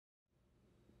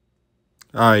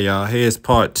All right, y'all. Here's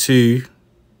part 2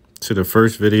 to the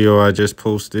first video I just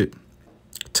posted.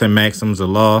 10 maxims of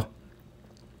law.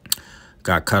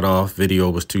 Got cut off. Video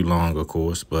was too long, of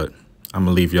course, but I'm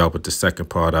going to leave y'all with the second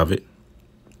part of it.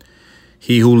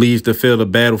 He who leaves the field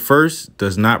of battle first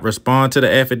does not respond to the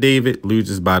affidavit,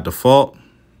 loses by default.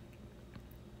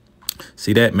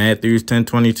 See that? Matthews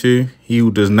 10:22. He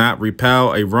who does not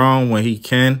repel a wrong when he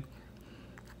can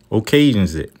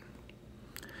occasions it.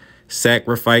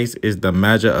 Sacrifice is the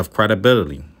measure of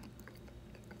credibility.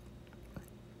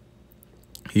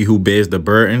 He who bears the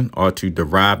burden ought to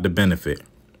derive the benefit.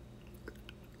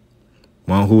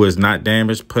 One who is not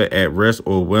damaged, put at risk,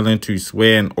 or willing to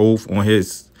swear an oath on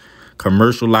his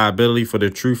commercial liability for the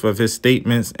truth of his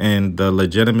statements and the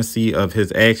legitimacy of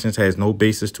his actions has no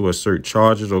basis to assert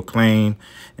charges or claim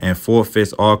and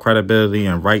forfeits all credibility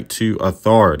and right to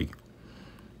authority.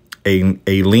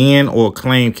 A lien or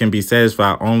claim can be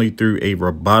satisfied only through a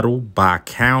rebuttal by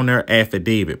counter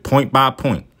affidavit, point by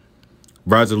point,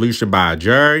 resolution by a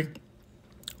jury,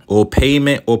 or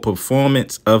payment or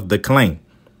performance of the claim.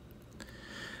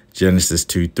 Genesis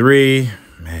 2:3,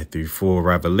 Matthew 4,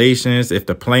 Revelations. If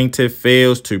the plaintiff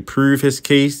fails to prove his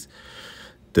case,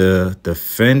 the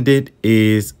defendant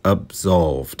is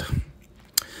absolved.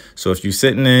 So if you're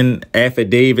sitting in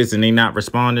affidavits and they're not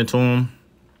responding to them,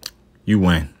 you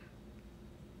win.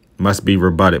 Must be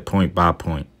rebutted point by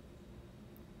point.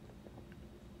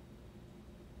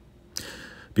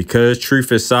 Because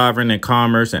truth is sovereign in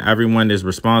commerce and everyone is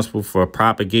responsible for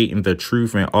propagating the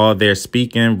truth in all their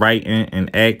speaking, writing, and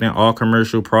acting, all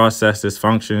commercial processes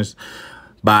functions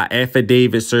by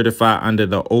affidavit certified under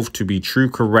the oath to be true,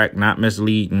 correct, not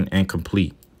misleading, and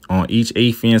complete. On each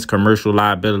affiant's commercial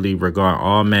liability regarding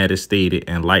all matters stated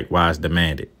and likewise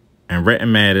demanded. And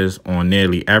written matters on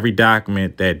nearly every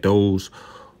document that those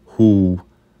who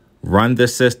run the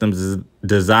systems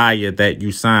desire that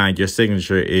you sign, your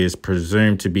signature is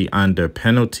presumed to be under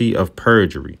penalty of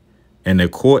perjury. In the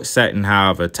court setting,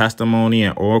 however, testimony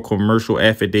and oral commercial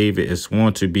affidavit is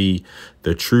sworn to be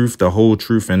the truth, the whole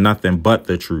truth, and nothing but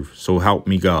the truth. So help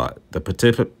me God. The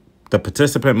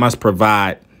participant must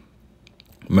provide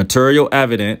material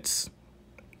evidence,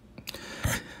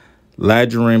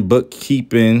 ledgering,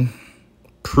 bookkeeping,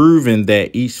 proving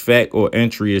that each fact or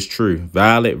entry is true,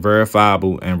 valid,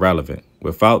 verifiable, and relevant.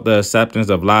 Without the acceptance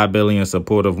of liability in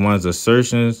support of one's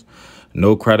assertions,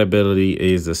 no credibility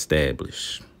is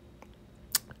established.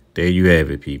 There you have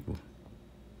it, people.